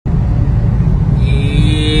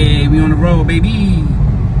road, baby.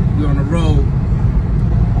 We on the road.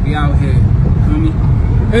 We out here. You feel me?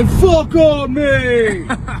 And fuck on me!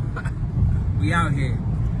 We out here.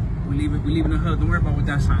 We leaving the hood. Don't worry about what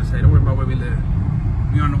that sign say. Don't worry about where we live.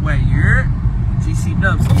 We on the way. You heard?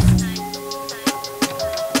 GCW.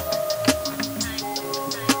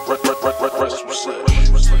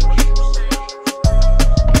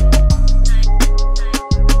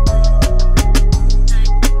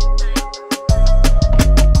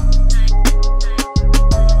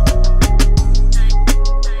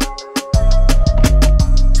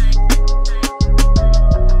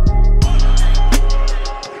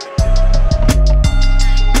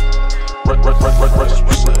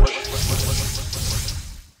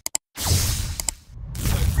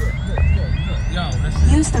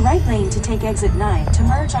 Use the right lane to take exit 9 to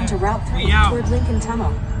merge onto Route 3 toward Lincoln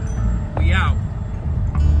Tunnel. We out.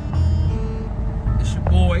 It's your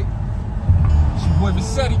boy. It's your boy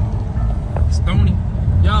Vassetti. Stoney.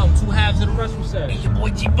 Yo, 2 halves of the WrestleSesh. It's your boy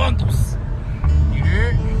G Bundles. You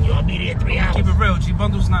heard? Y'all be there 3 hours. Keep it real. G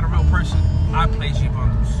Bundles is not a real person. I play G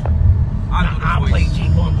Bundles. I play G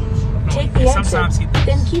Bundles. Take the exit,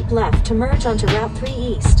 then keep left to merge onto Route 3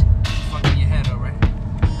 East. Fucking your head up, right?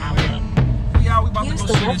 We about Use to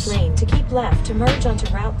go the left lane to keep left to merge onto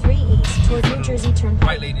Route 3 East toward New Jersey Turnpike.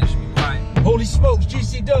 White ladies should be quiet. Holy smokes,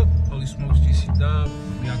 GCW. Holy smokes, GCW.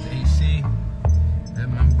 We out the AC. Yeah,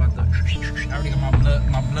 man, we about to. I already got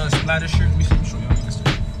my blood splatter shirt. Let me show y'all this.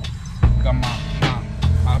 Got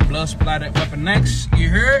my blood splatter weapon next. You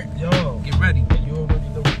heard? Yo. Get ready. Yeah, you already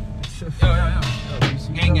know.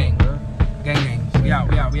 Yo. Gang. We out.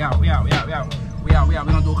 We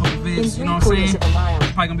gonna do a couple vids, you know what I'm saying? Of a mile,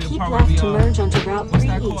 Probably gonna be a keep part left where to merge onto Route 3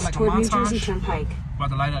 East like toward New montage? Jersey Turnpike. About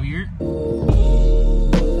to light up here.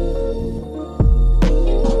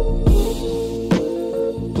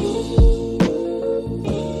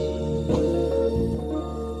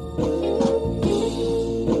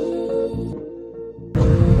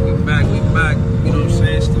 We back. You know what I'm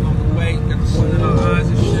saying? Still on the way. Got the sun in our eyes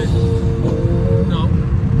and shit. No.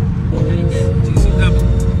 GCW.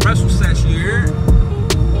 WrestleSesh, you heard?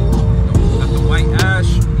 Got the white ash.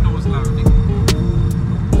 You know what's loud, nigga.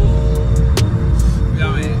 We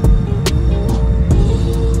out here.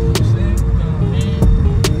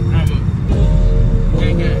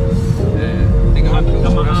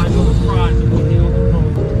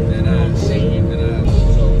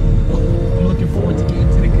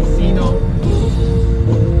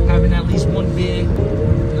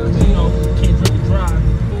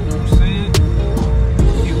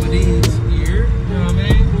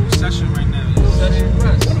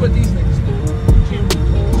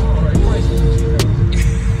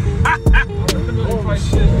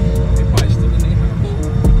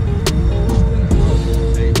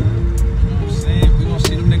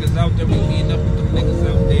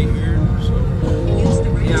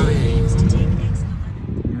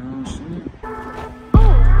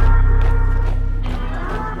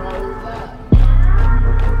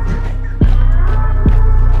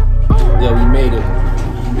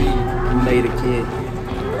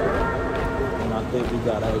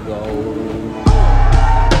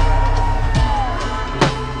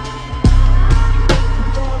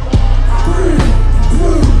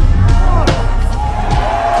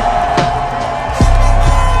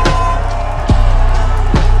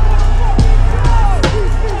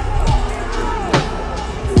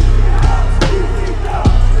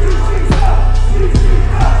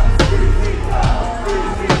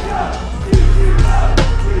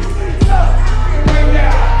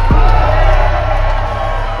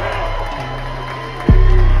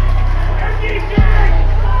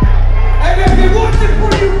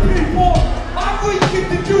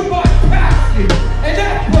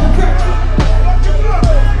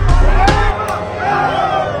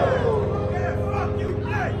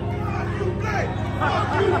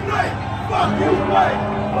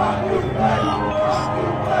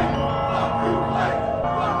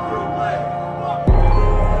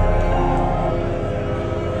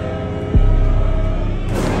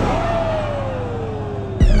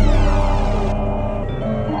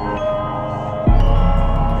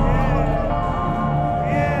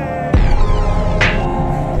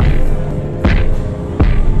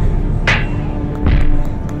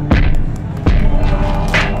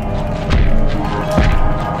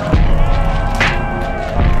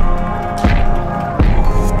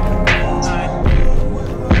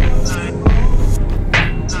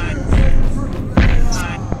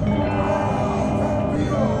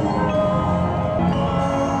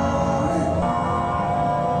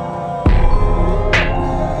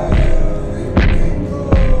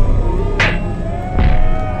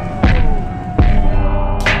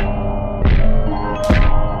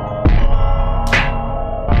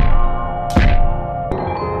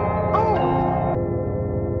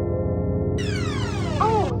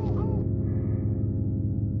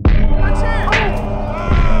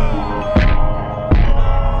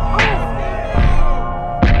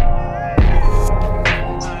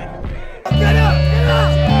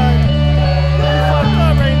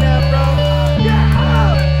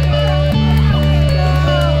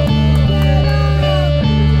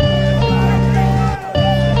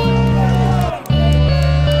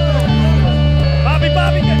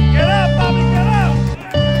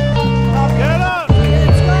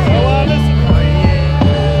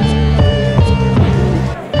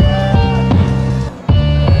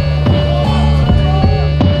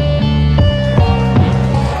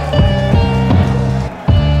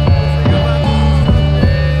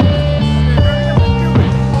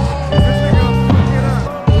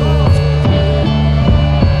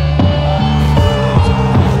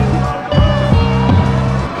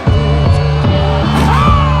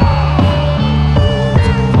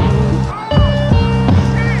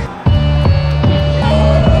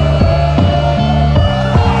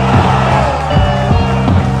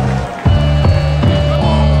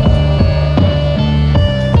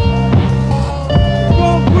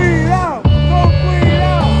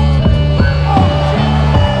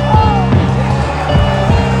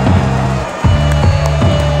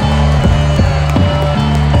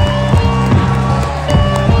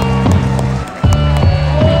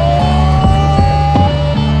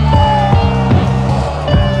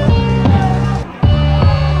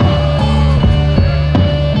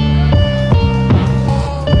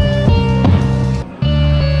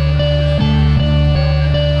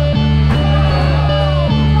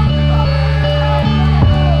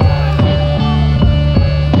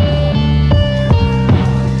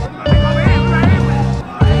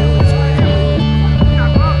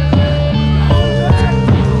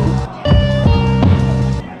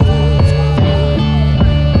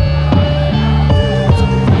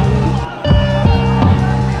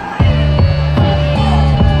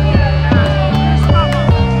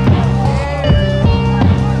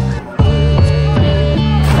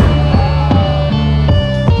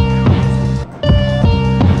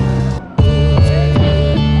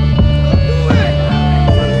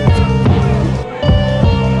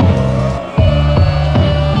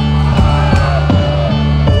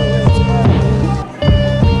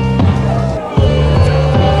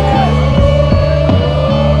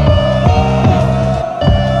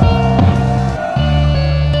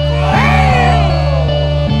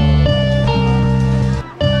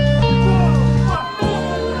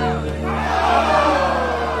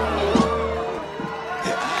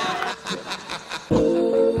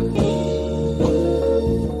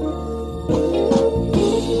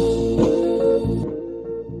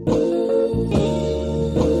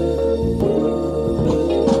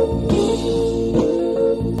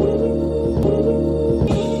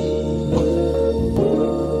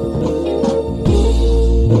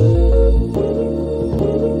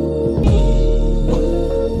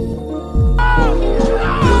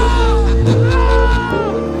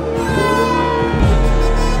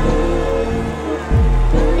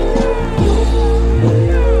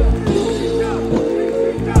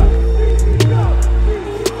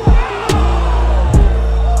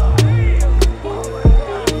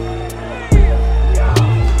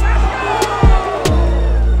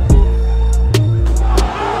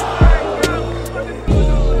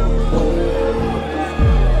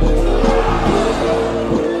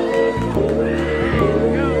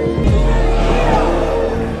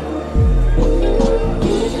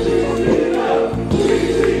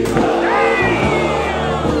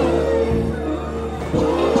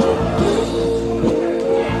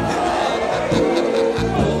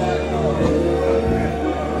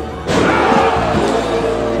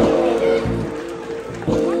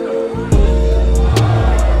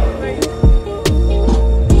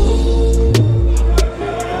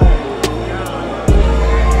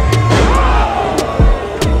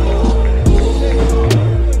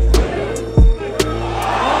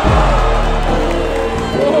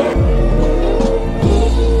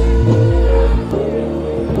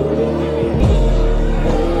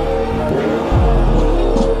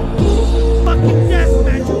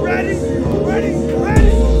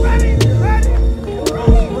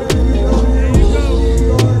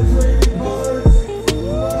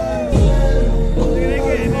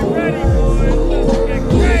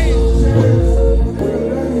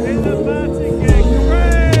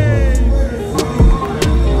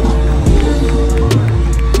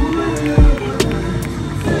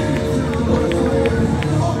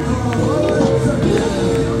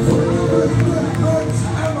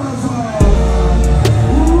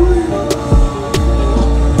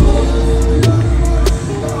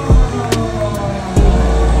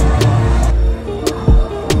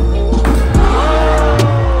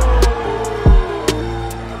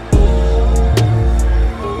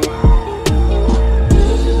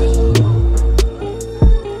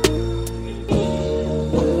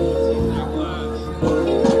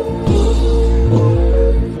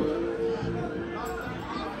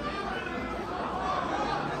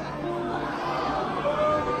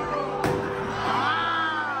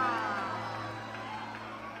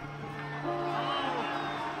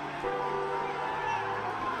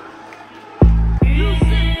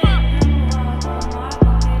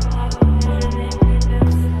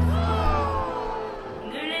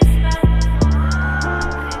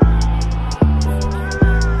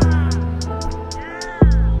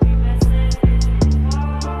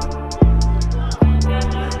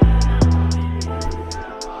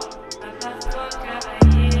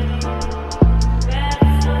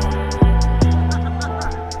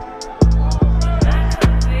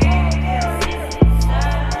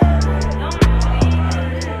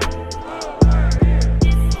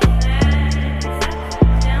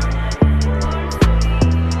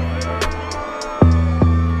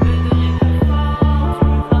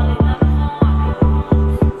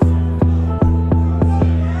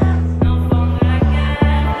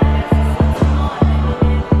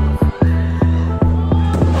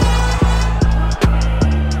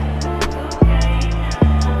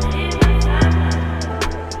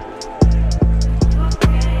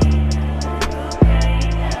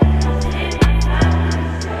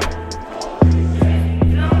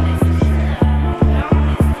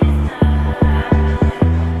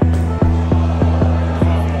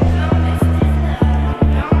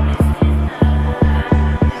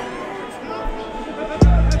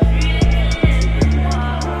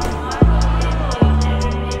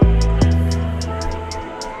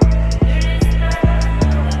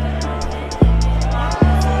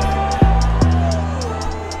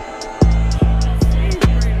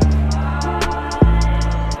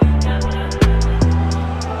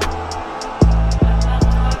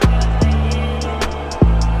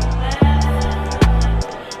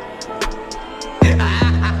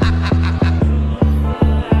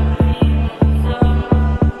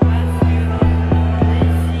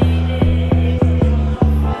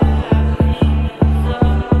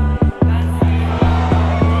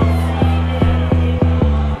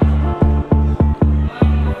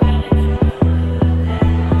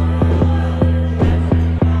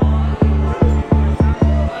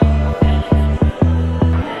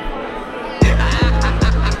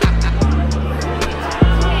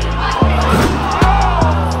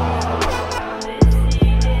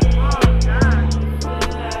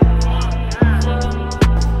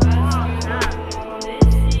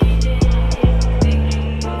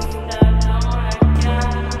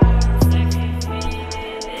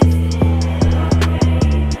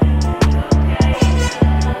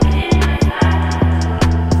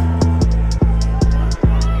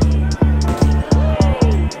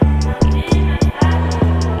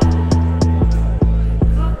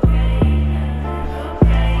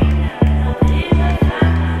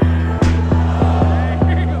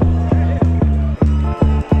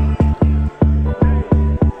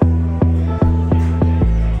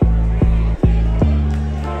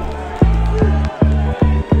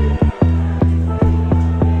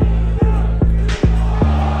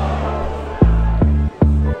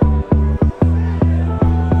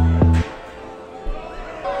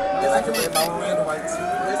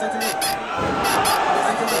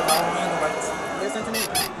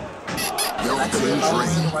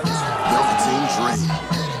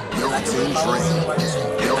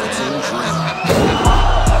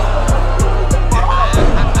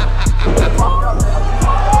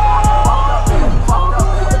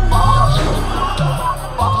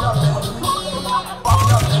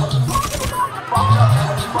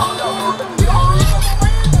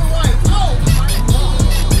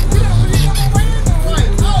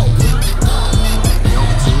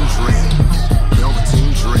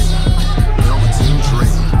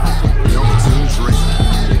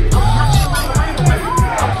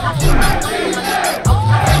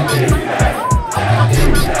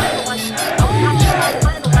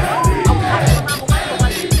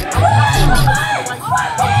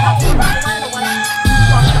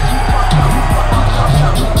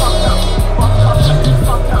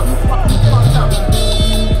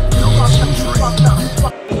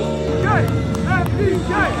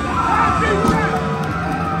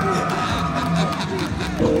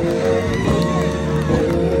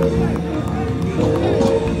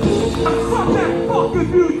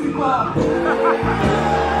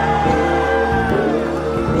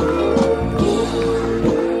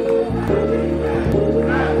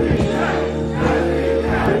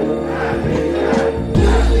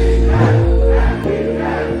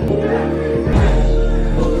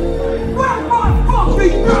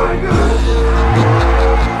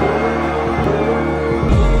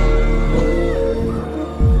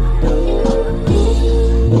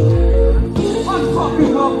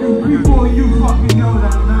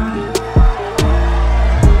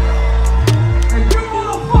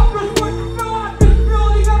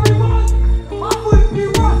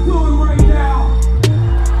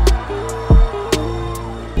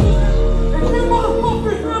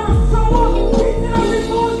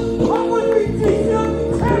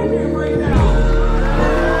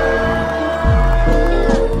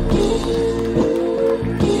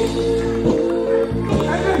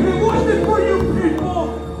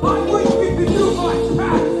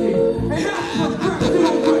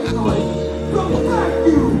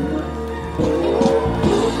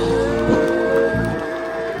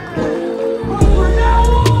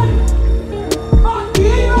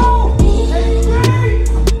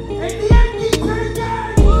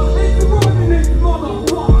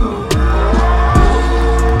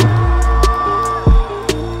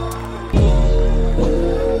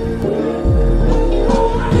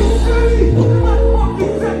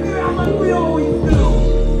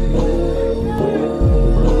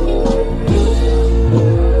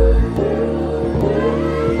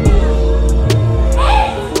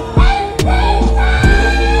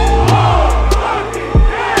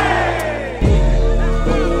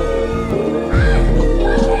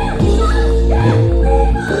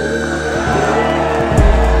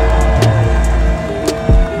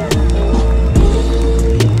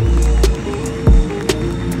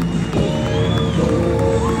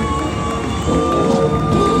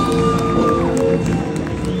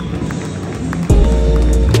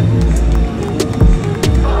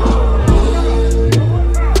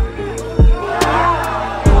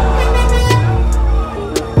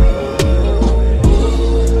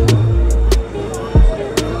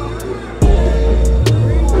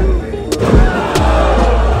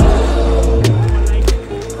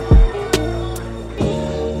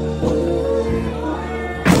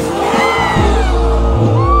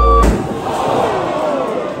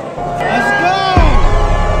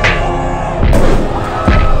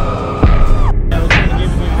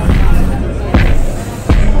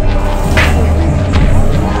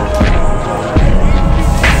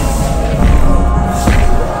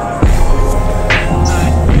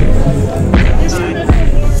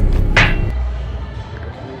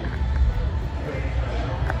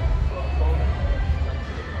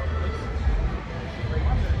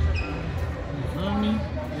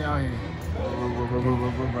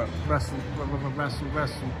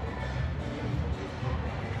 Wrestle.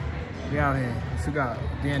 We out here. What you got?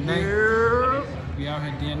 DNA? Yeah. We out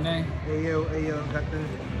here, DNA. Hey yo, got the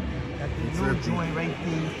new joint right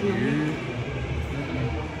there.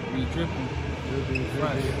 We dripping.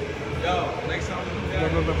 Fresh. Yo, next time we do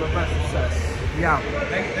that. WrestleSesh. We out.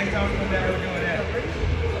 Next time we do that, we're doing that.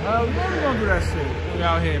 We're gonna do that shit. We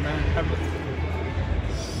out here, man.